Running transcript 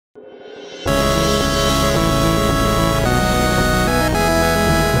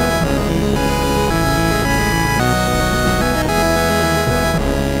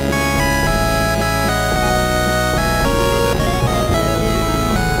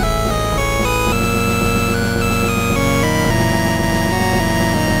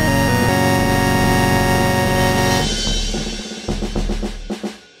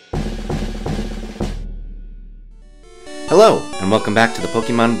Hello, and welcome back to the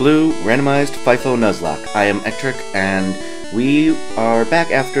Pokemon Blue Randomized FIFO Nuzlocke. I am Ectric, and we are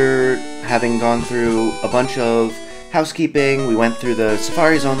back after having gone through a bunch of housekeeping. We went through the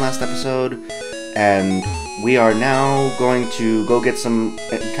Safari Zone last episode, and we are now going to go get some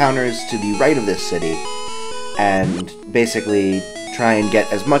encounters to the right of this city, and basically try and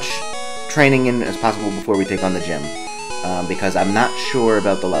get as much training in as possible before we take on the gym, because I'm not sure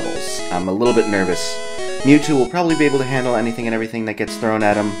about the levels. I'm a little bit nervous. Mewtwo will probably be able to handle anything and everything that gets thrown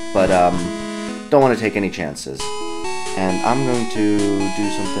at him, but don't want to take any chances. And I'm going to do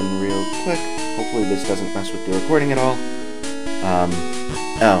something real quick. Hopefully this doesn't mess with the recording at all.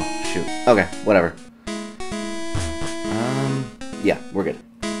 Oh, shoot. Okay, whatever. Yeah, we're good.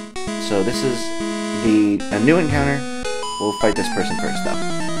 So this is a new encounter. We'll fight this person first,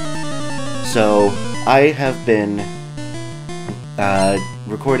 though. So, I have been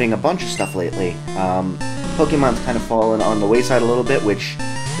recording a bunch of stuff lately. Pokemon's kind of fallen on the wayside a little bit, which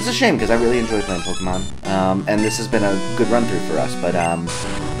is a shame because I really enjoy playing Pokemon. And this has been a good run-through for us, but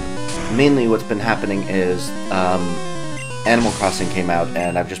mainly what's been happening is Animal Crossing came out,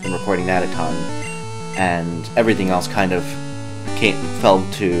 and I've just been recording that a ton, and everything else kind of fell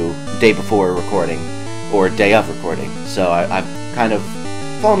to day before recording, or day of recording, so I've kind of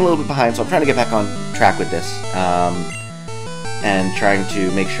fallen a little bit behind, so I'm trying to get back on track with this. And trying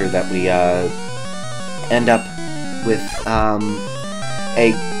to make sure that we end up with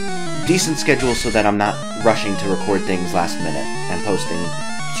a decent schedule so that I'm not rushing to record things last minute and posting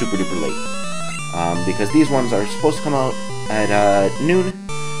super duper late. Because these ones are supposed to come out at noon.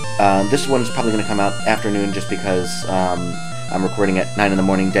 This one's probably going to come out afternoon just because I'm recording at 9 in the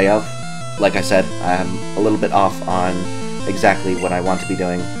morning day of. Like I said, I'm a little bit off on exactly what I want to be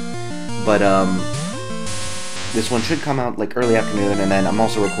doing. But this one should come out like early afternoon, and then I'm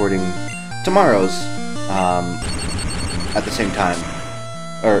also recording tomorrow's at the same time,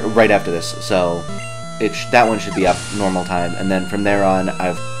 or right after this, so that one should be up normal time, and then from there on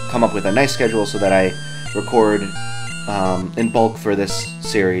I've come up with a nice schedule so that I record in bulk for this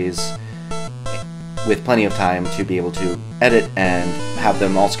series with plenty of time to be able to edit and have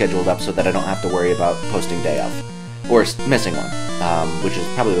them all scheduled up so that I don't have to worry about posting day of, or missing one, which is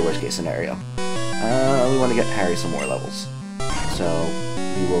probably the worst case scenario. We want to get Harry some more levels. So,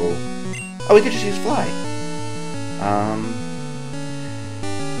 we will... Oh, we could just use Fly.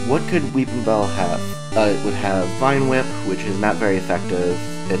 What could Weepinbell have? It would have Vine Whip, which is not very effective.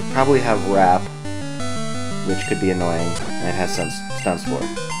 It'd probably have Wrap, which could be annoying. And it has Stun Spore.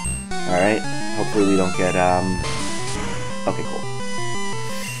 Alright, hopefully we don't get, Okay, cool.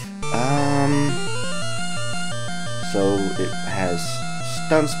 So, it has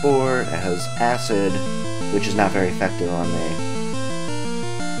Stun Spore, it has Acid, which is not very effective on me.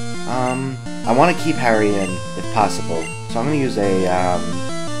 I want to keep Harry in, if possible, so I'm going to use a,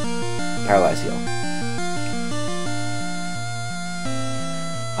 Paralyze Heal.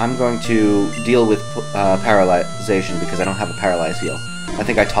 I'm going to deal with, Paralyzation because I don't have a Paralyze Heal. I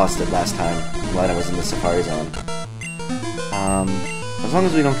think I tossed it last time when I was in the Safari Zone. As long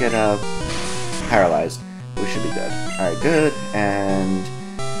as we don't get, paralyzed, we should be good. Alright, good, and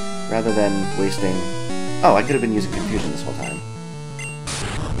rather than wasting... Oh, I could have been using Confusion this whole time.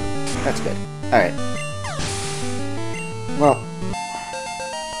 That's good. Alright. Well,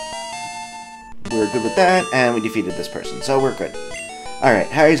 we're good with that, and we defeated this person, so we're good. Alright,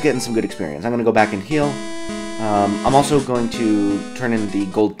 Harry's getting some good experience. I'm going to go back and heal. I'm also going to turn in the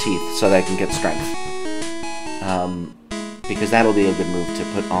gold teeth so that I can get strength. Because that'll be a good move to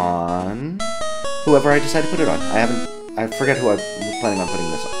put on whoever I decide to put it on. I forget who I'm planning on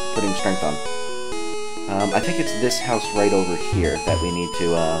putting strength on. I think it's this house right over here that we need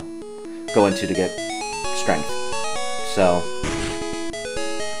to go into to get strength. So,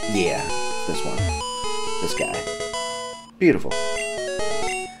 yeah, this one. This guy. Beautiful.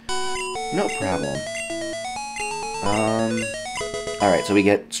 No problem. Alright, so we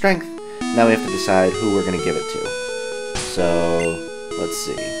get strength. Now we have to decide who we're going to give it to. So, let's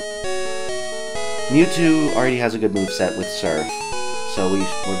see. Mewtwo already has a good moveset with Surf, so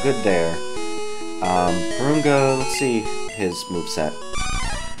we're good there. Purunga, let's see his moveset.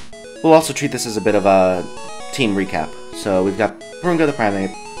 We'll also treat this as a bit of a team recap. So we've got Purunga the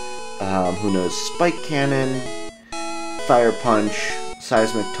Primate, who knows Spike Cannon, Fire Punch,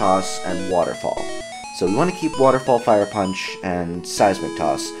 Seismic Toss, and Waterfall. So we want to keep Waterfall, Fire Punch, and Seismic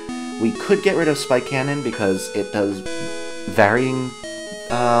Toss. We could get rid of Spike Cannon because it does varying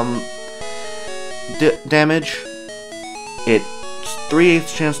damage. It's 3/8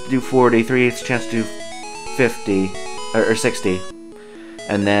 chance to do 40, 3/8 chance to do 50, or 60,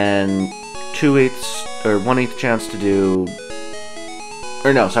 and then 2/8 or 1/8 chance to do,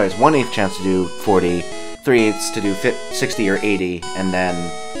 or no, sorry, it's 1/8 chance to do 40, 3/8 to do 60 or 80, and then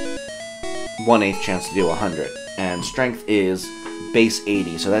 1/8 chance to do 100. And strength is base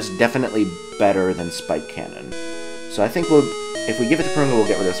 80, so that's definitely better than Spike Cannon. So I think if we give it to Purunga, we'll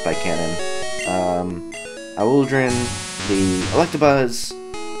get rid of Spike Cannon. Auldrin, the Electabuzz,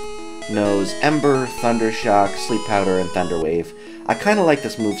 knows Ember, Thunder Shock, Sleep Powder, and Thunder Wave. I kind of like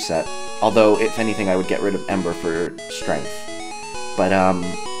this moveset, although if anything I would get rid of Ember for strength. But I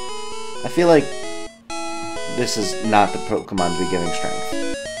feel like this is not the Pokemon to be giving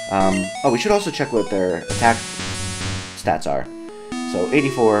strength. Oh, we should also check what their attack stats are. So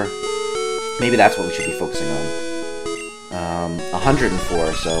 84, maybe that's what we should be focusing on.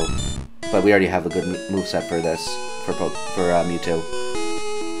 104, so, but we already have a good moveset for this, for Mewtwo.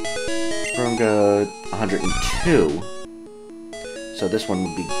 Purunga, 102, so this one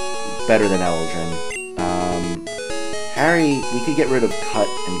would be better than Auldrin. Harry, we could get rid of Cut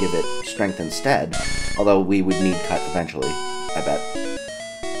and give it strength instead, although we would need Cut eventually, I bet.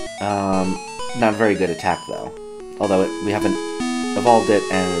 Not very good attack though, although we haven't evolved it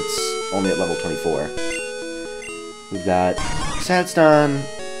and it's only at level 24. We've got Sadstun,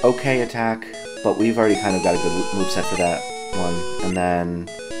 okay attack, but we've already kind of got a good moveset for that one, and then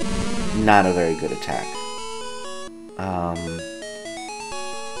not a very good attack.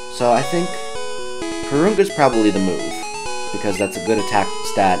 So I think Purunga's probably the move, because that's a good attack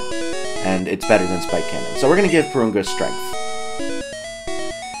stat, and it's better than Spike Cannon. So we're going to give Purunga strength.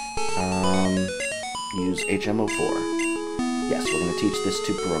 Use HM04. Yes, we're going to teach this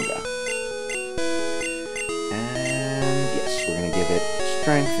to Purunga. And yes, we're going to give it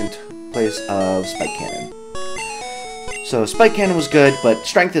strength in place of Spike Cannon. So Spike Cannon was good, but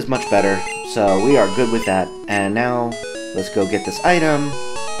strength is much better, so we are good with that. And now, let's go get this item.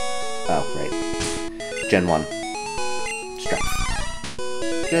 Oh, right. Gen 1.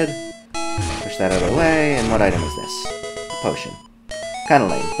 Strength. Good. Push that out of the way, and what item is this? A potion. Kinda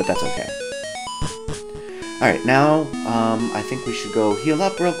lame, but that's okay. Alright, now, I think we should go heal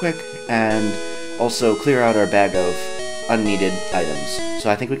up real quick, and also clear out our bag of unneeded items.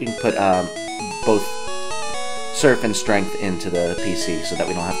 So I think we can put, both Surf and Strength into the PC, so that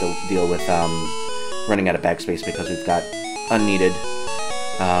we don't have to deal with, running out of bag space because we've got unneeded,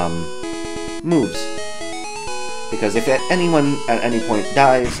 moves. Because if anyone at any point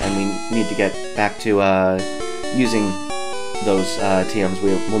dies, and we need to get back to, using those, TMs,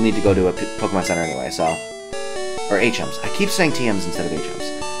 we'll need to go to a Pokemon Center anyway, so... Or HMs. I keep saying TMs instead of HMs.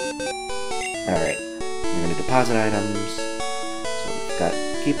 Alright. We're going to deposit items. So we've got...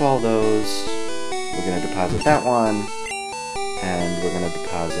 Keep all those. We're going to deposit that one. And we're going to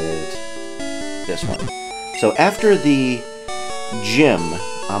deposit this one. So after the gym,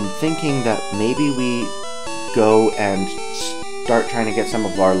 I'm thinking that maybe we go and start trying to get some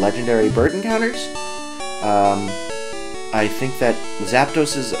of our legendary bird encounters. I think that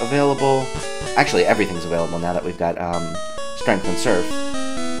Zapdos is available. Actually, everything's available now that we've got Strength and Surf.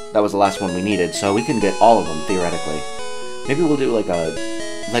 That was the last one we needed, so we can get all of them, theoretically. Maybe we'll do like a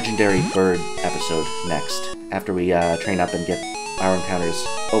legendary bird episode next, after we train up and get our encounters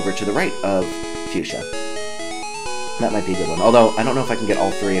over to the right of Fuchsia. That might be a good one. Although, I don't know if I can get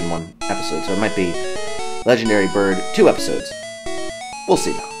all three in one episode, so it might be Legendary Bird 2 episodes. We'll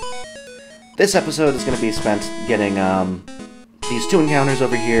see, though. This episode is going to be spent getting these 2 encounters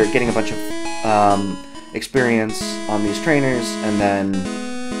over here, getting a bunch of experience on these trainers, and then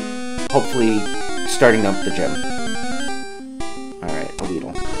hopefully starting up the gym. Alright, a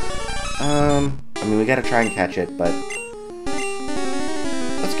Weedle. I mean, we gotta try and catch it, but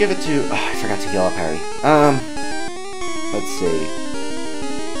let's give it to... Oh, I forgot to heal up Harry. Let's see.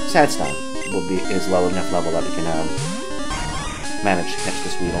 Sadstun is low enough level that we can manage to catch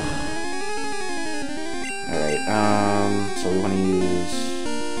this Weedle. Alright, so we want to use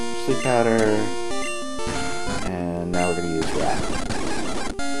Sleep Powder, and now we're going to use Wrap.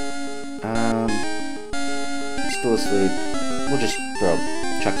 Still asleep. We'll just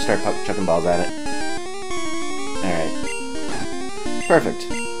start chucking balls at it. Alright. Perfect.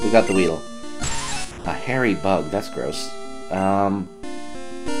 We got the Weedle. A hairy bug, that's gross. Oh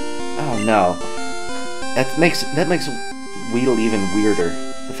no. That makes Weedle even weirder.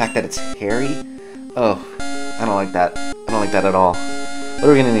 The fact that it's hairy? Oh, I don't like that. I don't like that at all. What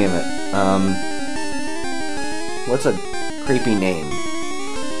are we gonna name it? What's a creepy name?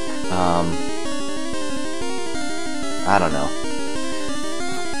 I don't know.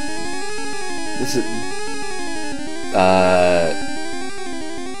 This is...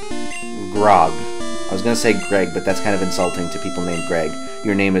 Grog. I was gonna say Greg, but that's kind of insulting to people named Greg.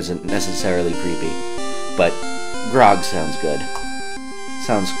 Your name isn't necessarily creepy. but Grog sounds good.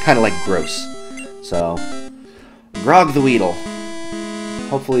 Sounds kind of like gross. So, Grog the Weedle.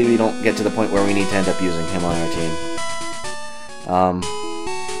 Hopefully we don't get to the point where we need to end up using him on our team.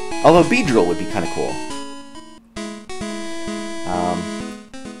 Although Beedrill would be kind of cool.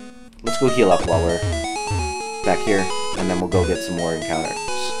 Let's go heal up while we're back here, and then we'll go get some more encounter.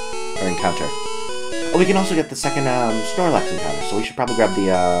 Oh, we can also get the second Snorlax encounter, so we should probably grab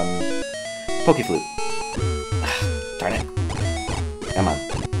the Pokeflute. Darn it. Come on.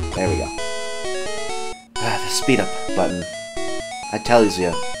 There we go. The speed up button. I tells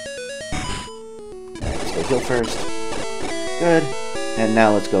you. Alright, let's go heal first. Good. And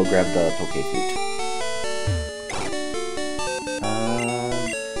now let's go grab the Pokeflute.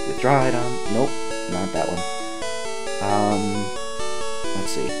 Withdraw item. Nope, not that one.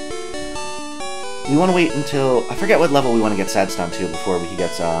 Let's see. We want to wait until... I forget what level we want to get Sadstone to before he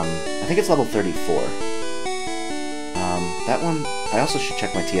gets, I think it's level 34. That one... I also should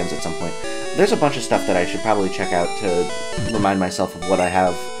check my TMs at some point. There's a bunch of stuff that I should probably check out to remind myself of what I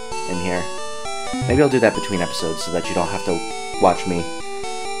have in here. Maybe I'll do that between episodes so that you don't have to watch me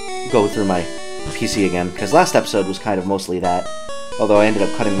go through my PC again, because last episode was kind of mostly that, although I ended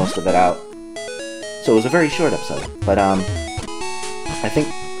up cutting most of it out. So it was a very short episode, but I think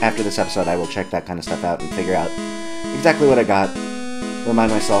after this episode I will check that kind of stuff out and figure out exactly what I got,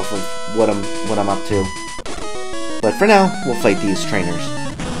 remind myself of what I'm up to. But for now, we'll fight these trainers.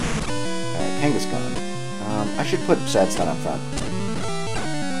 Alright, Kangaskhan. I should put Sadstone up front.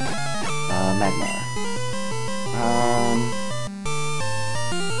 Magmar.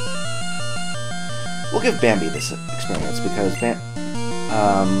 We'll give Bambi this experience because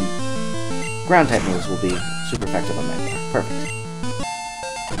ground-type moves will be super effective on Magmar. Perfect.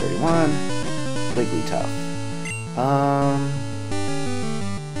 31. Wigglytuff.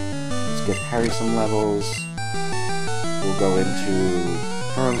 Let's get Harry some levels. We'll go into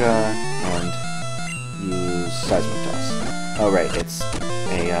Purunga and use Seismic Toss. Oh right, it's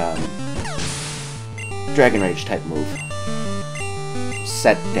a Dragon Rage type move.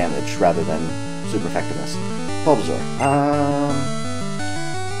 Set damage rather than super effectiveness. Bulbasaur.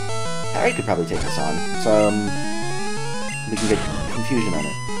 Harry could probably take this on. So we can get Confusion on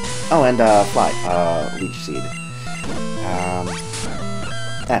it. Oh, and Fly. Leech Seed.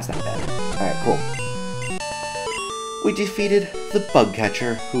 That's not bad. Alright, cool. We defeated the Bug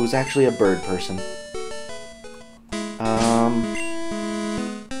Catcher, who was actually a bird person.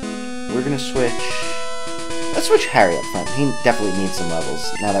 We're gonna switch... Let's switch Harry up front. He definitely needs some levels,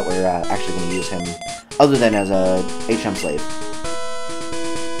 now that we're actually gonna use him, other than as a HM slave.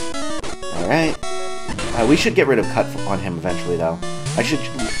 Alright. We should get rid of Cut on him eventually, though. I should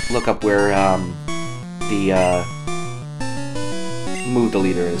look up where, the move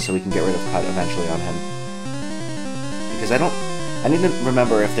deleter is, so we can get rid of Cut eventually on him. Because I need to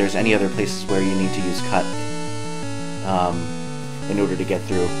remember if there's any other places where you need to use Cut, in order to get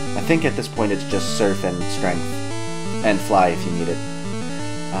through. I think at this point it's just Surf and Strength, and Fly if you need it.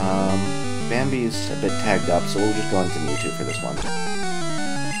 Bambi's a bit tagged up, so we'll just go into Mewtwo for this one.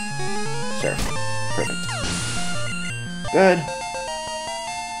 Surf. Perfect. Good.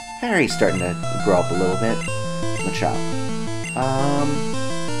 Harry's starting to grow up a little bit. Machop.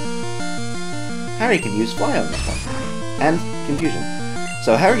 Harry can use Fly on this one. And Confusion.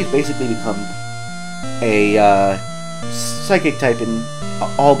 So Harry's basically become a, Psychic type in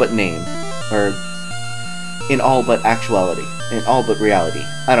all but name. Or in all but actuality. In all but reality.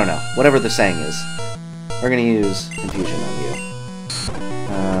 I don't know. Whatever the saying is. We're gonna use Confusion on you.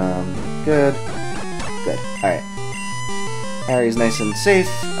 Good. Good. Alright. Harry's nice and safe.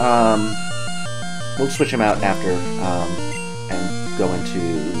 We'll switch him out after, and go into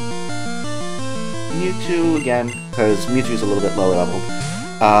Mewtwo again, because Mewtwo's a little bit lower level.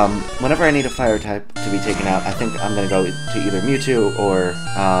 Whenever I need a fire type to be taken out, I think I'm gonna go to either Mewtwo or,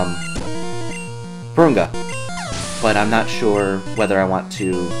 Purunga. But I'm not sure whether I want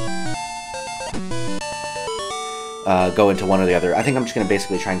to go into one or the other. I think I'm just gonna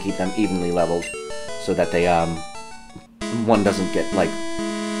basically try and keep them evenly leveled, so that they, one doesn't get, like,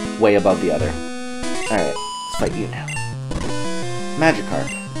 way above the other. Alright, let's fight you now. Magikarp,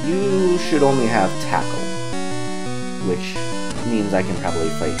 you should only have Tackle, which means I can probably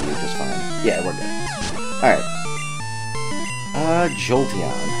fight you just fine. Yeah, we're good. Alright.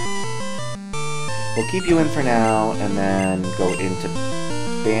 Jolteon. We'll keep you in for now, and then go into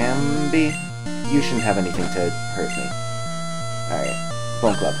Bambi. You shouldn't have anything to hurt me. Alright.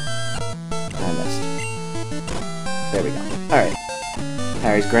 Bone Club. I missed. There we go. Alright.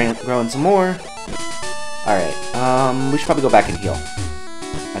 Harry's growing some more. Alright. We should probably go back and heal.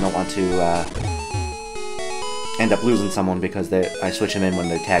 I don't want to, end up losing someone because I switch them in when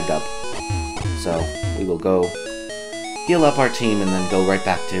they're tagged up. So we will go heal up our team and then go right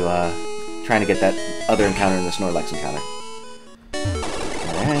back to trying to get that other encounter in the Snorlax encounter.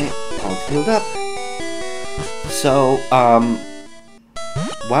 Alright, all healed up. So,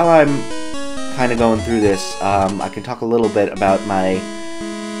 while I'm kind of going through this, I can talk a little bit about my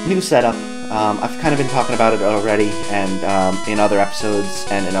new setup. I've kind of been talking about it already, and in other episodes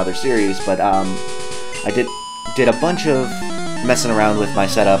and in other series, but I did a bunch of messing around with my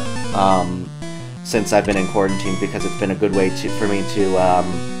setup since I've been in quarantine, because it's been a good way for me to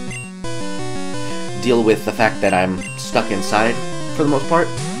deal with the fact that I'm stuck inside for the most part.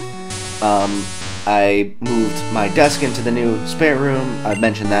 I moved my desk into the new spare room. I've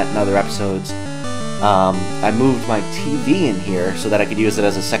mentioned that in other episodes. I moved my TV in here so that I could use it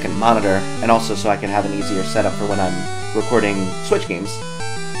as a second monitor, and also so I can have an easier setup for when I'm recording Switch games.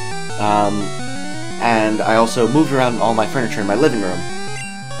 And I also moved around all my furniture in my living room,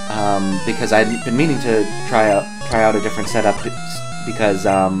 because I'd been meaning to try out a different setup, because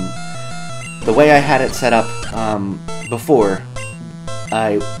the way I had it set up before,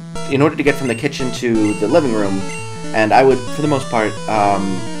 in order to get from the kitchen to the living room, and I would, for the most part,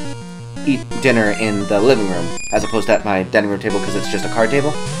 eat dinner in the living room, as opposed to at my dining room table, because it's just a card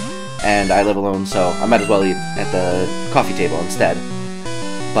table, and I live alone, so I might as well eat at the coffee table instead.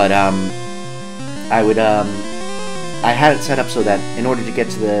 But, I had it set up so that in order to get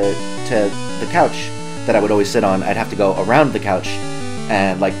to the couch that I would always sit on, I'd have to go around the couch,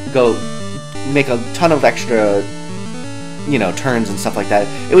 and, like, go make a ton of extra, you know, turns and stuff like that.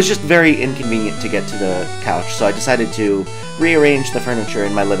 It was just very inconvenient to get to the couch, so I decided to rearrange the furniture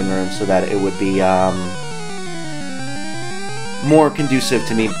in my living room so that it would be more conducive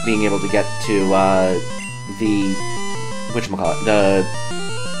to me being able to get to the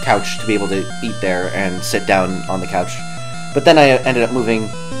couch, to be able to eat there and sit down on the couch. But then I ended up moving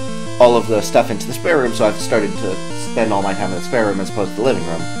all of the stuff into the spare room, so I've started to spend all my time in the spare room as opposed to the living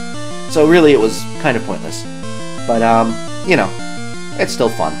room. So really it was kind of pointless. But, you know, it's still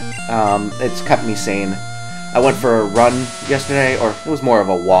fun. It's kept me sane. I went for a run yesterday, or it was more of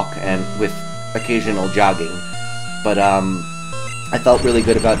a walk and with occasional jogging. But, I felt really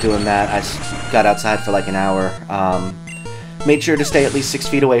good about doing that. I got outside for like an hour. Made sure to stay at least 6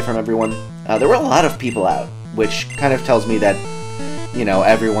 feet away from everyone. There were a lot of people out, which kind of tells me that, you know,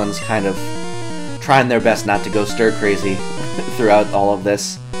 everyone's kind of trying their best not to go stir crazy throughout all of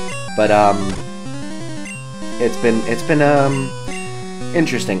this. But, it's been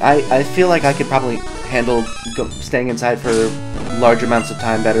interesting. I feel like I could probably handle staying inside for large amounts of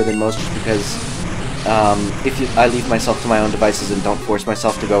time better than most, just because I leave myself to my own devices and don't force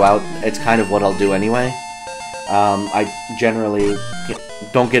myself to go out, it's kind of what I'll do anyway. I generally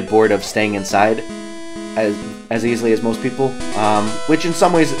don't get bored of staying inside as easily as most people, which in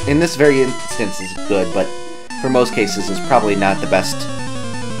some ways, in this very instance, is good, but for most cases is probably not the best,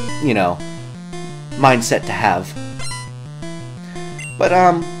 you know, mindset to have. But,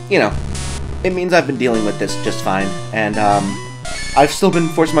 you know, it means I've been dealing with this just fine, and, I've still been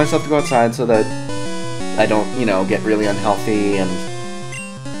forcing myself to go outside so that I don't, you know, get really unhealthy, and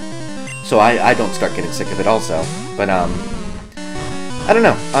so I don't start getting sick of it also. But, I don't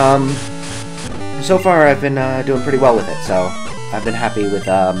know, so far I've been, doing pretty well with it, so I've been happy with,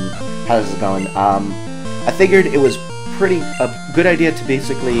 how this is going. I figured it was a good idea to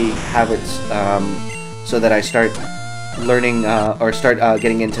basically have it, so that I start learning, or start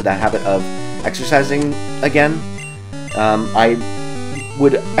getting into the habit of exercising again. I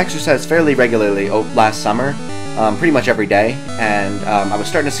would exercise fairly regularly last summer, pretty much every day, and I was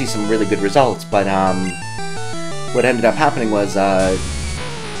starting to see some really good results, but what ended up happening was I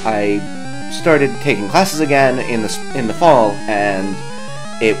started taking classes again in the fall, and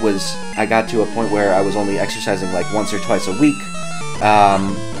I got to a point where I was only exercising like once or twice a week,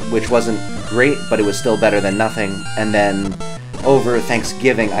 which wasn't great, but it was still better than nothing. And then over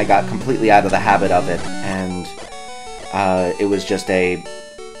Thanksgiving, I got completely out of the habit of it, and it was just I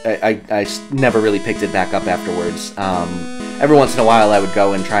never really picked it back up afterwards. Every once in a while I would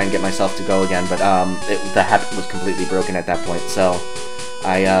go and try and get myself to go again, but the habit was completely broken at that point, so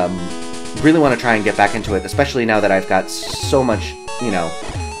I really want to try and get back into it, especially now that I've got so much, you know,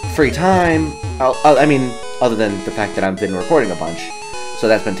 free time. I mean, other than the fact that I've been recording a bunch, so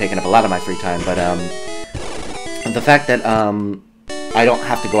that's been taking up a lot of my free time, but the fact that I don't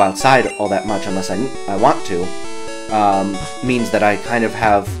have to go outside all that much unless I want to, means that I kind of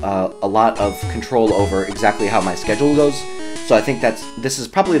have a lot of control over exactly how my schedule goes. So I think this is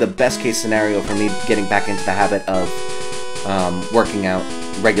probably the best case scenario for me getting back into the habit of working out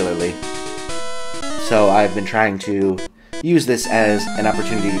regularly. So I've been trying to use this as an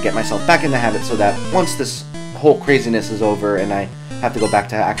opportunity to get myself back in the habit so that once this whole craziness is over and I have to go back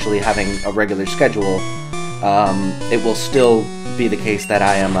to actually having a regular schedule, it will still be the case that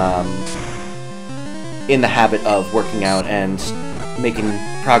I am in the habit of working out and making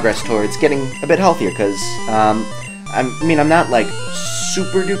progress towards getting a bit healthier, because I'm not like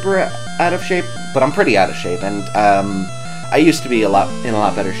super duper out of shape, but I'm pretty out of shape, and I used to be in a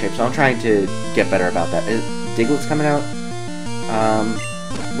lot better shape, so I'm trying to get better about that. Diglett's coming out.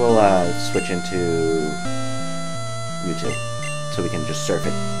 We'll switch into Mewtwo so we can just surf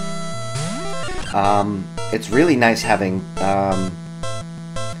it. It's really nice having what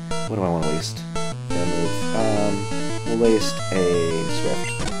do I want to waste? We'll waste a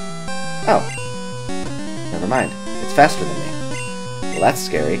Swift. Oh, never mind. It's faster than me. Well, that's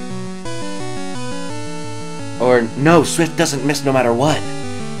scary. Or, no, Swift doesn't miss no matter what.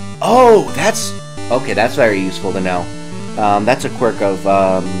 Oh, that's... Okay, that's very useful to know. That's a quirk of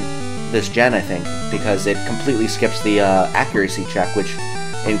this gen, I think, because it completely skips the accuracy check, which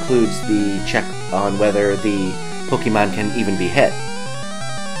includes the check on whether the Pokemon can even be hit.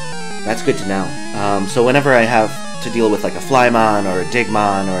 That's good to know. So whenever I have to deal with like a Flymon or a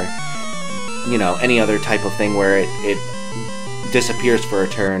Digmon or, you know, any other type of thing where it disappears for a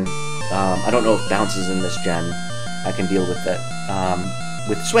turn, I don't know if bounces in this gen, I can deal with it.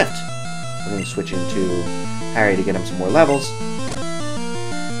 With Swift, we're going to switch into Harry to get him some more levels,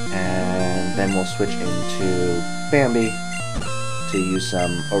 and then we'll switch into Bambi to use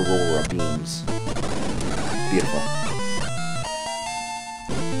some Aurora Beams. Beautiful.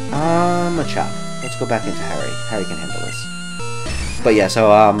 Machop. Let's go back into Harry. Harry can handle this. But yeah,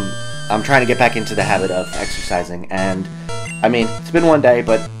 so I'm trying to get back into the habit of exercising, and I mean, it's been one day,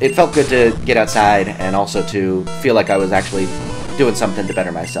 but it felt good to get outside and also to feel like I was actually doing something to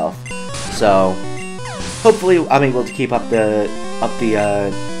better myself. So hopefully I'm able to keep up the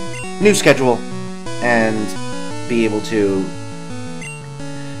new schedule and be able to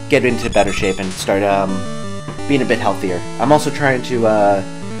get into better shape and start being a bit healthier. I'm also trying to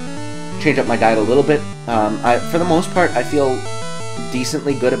change up my diet a little bit. For the most part, I feel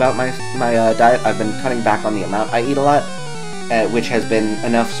decently good about my diet. I've been cutting back on the amount I eat a lot, which has been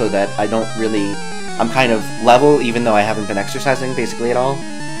enough so that I'm kind of level, even though I haven't been exercising basically at all.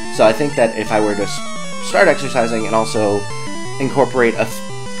 So I think that if I were to start exercising and also incorporate a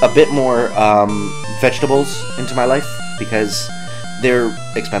bit more vegetables into my life, because they're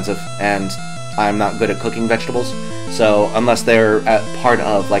expensive and I'm not good at cooking vegetables, so unless they're part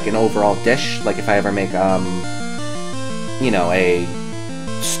of like an overall dish, like if I ever make you know, a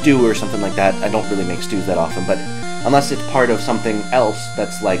stew or something like that. I don't really make stews that often, but unless it's part of something else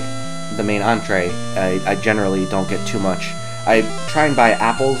that's like the main entree, I generally don't get too much. I try and buy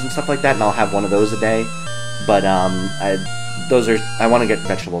apples and stuff like that, and I'll have one of those a day, but I want to get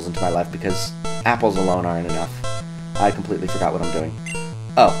vegetables into my life because apples alone aren't enough. I completely forgot what I'm doing.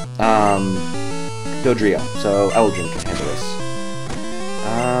 Oh, Dodrio, so Eldrin can handle this.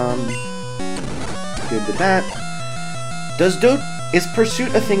 Good with that. Is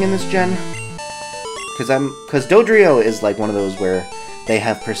Pursuit a thing in this gen? Because Dodrio is like one of those where they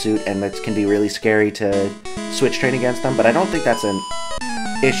have Pursuit and that can be really scary to switch train against them, but I don't think that's an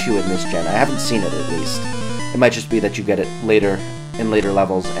issue in this gen. I haven't seen it, at least. It might just be that you get it later, in later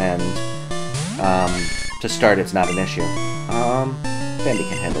levels, and to start it's not an issue. Bambi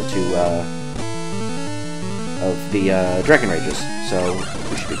can handle two of the Dragon Rages, so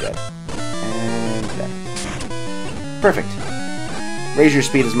we should be good. And okay. Perfect. Raise your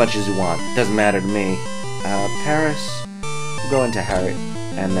speed as much as you want. Doesn't matter to me. Paris, we'll go into Harry,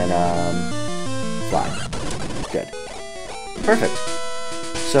 and then fly. Good. Perfect.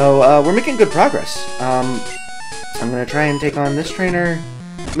 So we're making good progress. I'm gonna try and take on this trainer,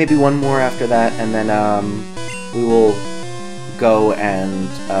 maybe one more after that, and then we will go and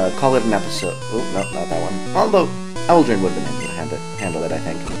call it an episode. Oh, no, not that one. Although Eldrin would have been able to handle it, I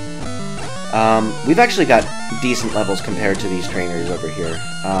think. We've actually got decent levels compared to these trainers over here.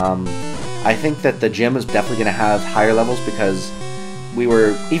 I think that the gym is definitely going to have higher levels because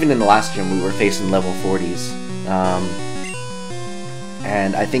even in the last gym, we were facing level 40s.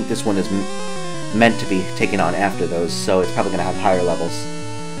 And I think this one is meant to be taken on after those, so it's probably going to have higher levels.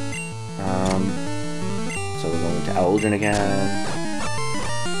 So we're going to Eldrin again.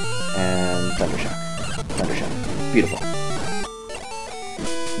 And Thundershock. Thundershock. Beautiful.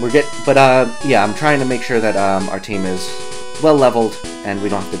 Yeah, I'm trying to make sure that our team is well leveled and we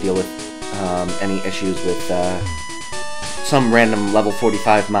don't have to deal with any issues with some random level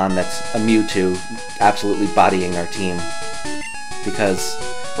 45 mon that's a Mewtwo absolutely bodying our team. Because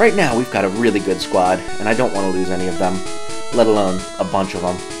right now we've got a really good squad, and I don't want to lose any of them, let alone a bunch of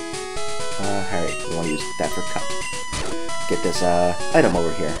them. Harry, we want to use that for cut. Get this item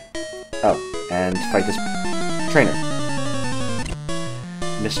over here. Oh, and fight this trainer.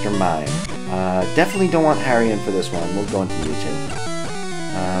 Mr. Mime. Definitely don't want Harry in for this one. We'll go into you two.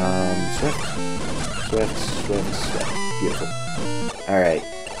 Swift. Swift, Swift, Swift. Beautiful. Alright.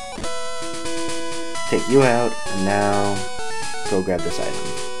 Take you out, and now go grab this item.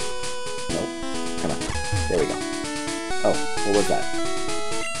 Nope. Come on. There we go. Oh, what was that?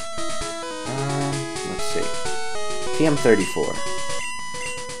 Let's see. TM34.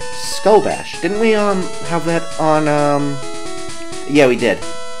 Skull Bash. Didn't we, have that on, Yeah, we did.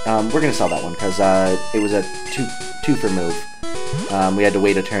 We're gonna sell that one, because, it was a two-for move. We had to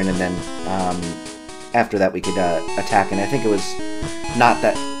wait a turn, and then, after that we could, attack, and I think it was not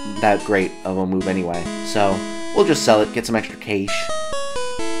that great of a move anyway. So, we'll just sell it, get some extra cash.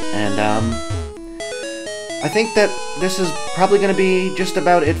 And, I think that this is probably gonna be just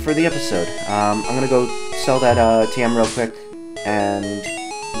about it for the episode. I'm gonna go sell that, TM real quick, and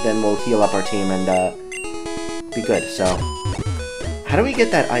then we'll heal up our team and, be good. So, how do we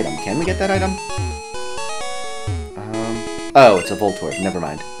get that item? Can we get that item? Oh, it's a Voltorb. Never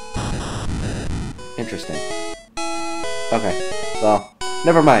mind. Interesting. Okay. Well,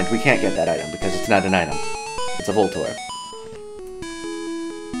 never mind. We can't get that item because it's not an item. It's a Voltorb.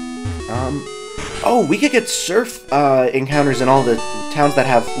 Oh, we could get surf encounters in all the towns that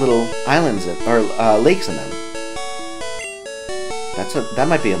have little islands or lakes in them. That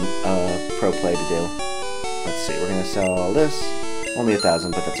might be a pro play to do. Let's see. We're gonna sell all this. Only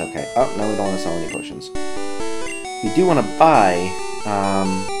 1,000, but that's okay. Oh no, we don't want to sell any potions. We do want to buy.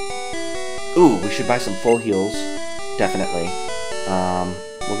 Ooh, we should buy some full heals. Definitely.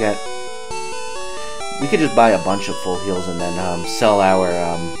 We'll get. We could just buy a bunch of full heals and then sell our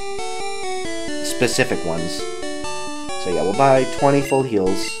specific ones. So yeah, we'll buy 20 full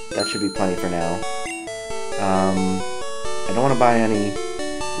heals. That should be plenty for now. I don't want to buy any.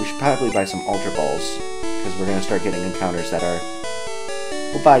 We should probably buy some Ultra Balls because we're gonna start getting encounters that are.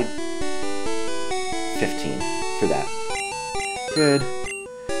 We'll buy 15 for that. Good.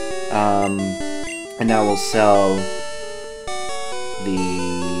 And now we'll sell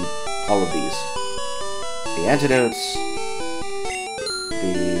all of these. The antidotes,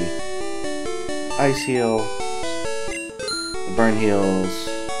 the ice heal, the burn heals,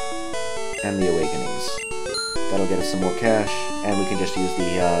 and the awakenings. That'll get us some more cash, and we can just use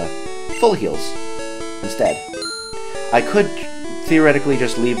the full heals instead. I could theoretically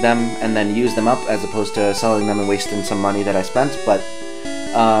just leave them and then use them up as opposed to selling them and wasting some money that I spent, but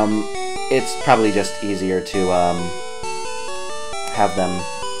it's probably just easier to have them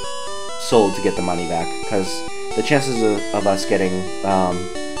sold to get the money back, because the chances of us getting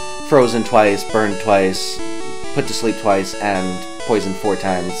frozen twice, burned twice, put to sleep twice, and poisoned 4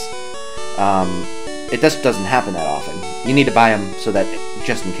 times, it just doesn't happen that often. You need to buy them so that,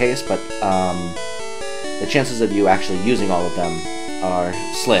 just in case, but the chances of you actually using all of them are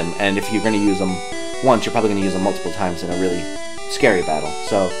slim, and if you're going to use them once, you're probably going to use them multiple times in a really scary battle,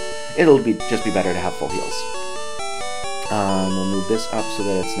 so it'll just be better to have full heals. We'll move this up so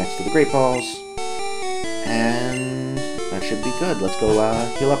that it's next to the Great Balls, and that should be good. Let's go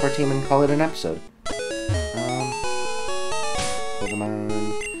heal up our team and call it an episode. Pokemon.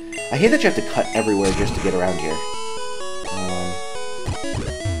 I hate that you have to cut everywhere just to get around here.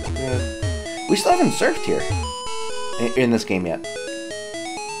 Good. We still haven't surfed here in this game yet.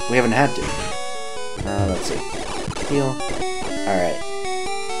 We haven't had to. Let's see. Heal. Alright.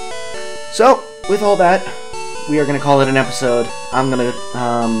 So, with all that, we are going to call it an episode. I'm going to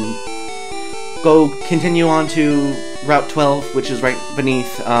go continue on to Route 12, which is right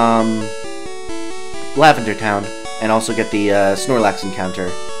beneath Lavender Town, and also get the Snorlax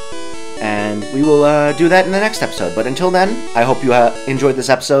encounter. And we will do that in the next episode. But until then, I hope you enjoyed this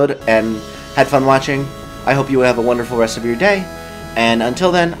episode and had fun watching. I hope you have a wonderful rest of your day. And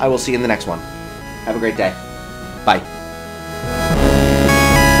until then, I will see you in the next one. Have a great day. Bye.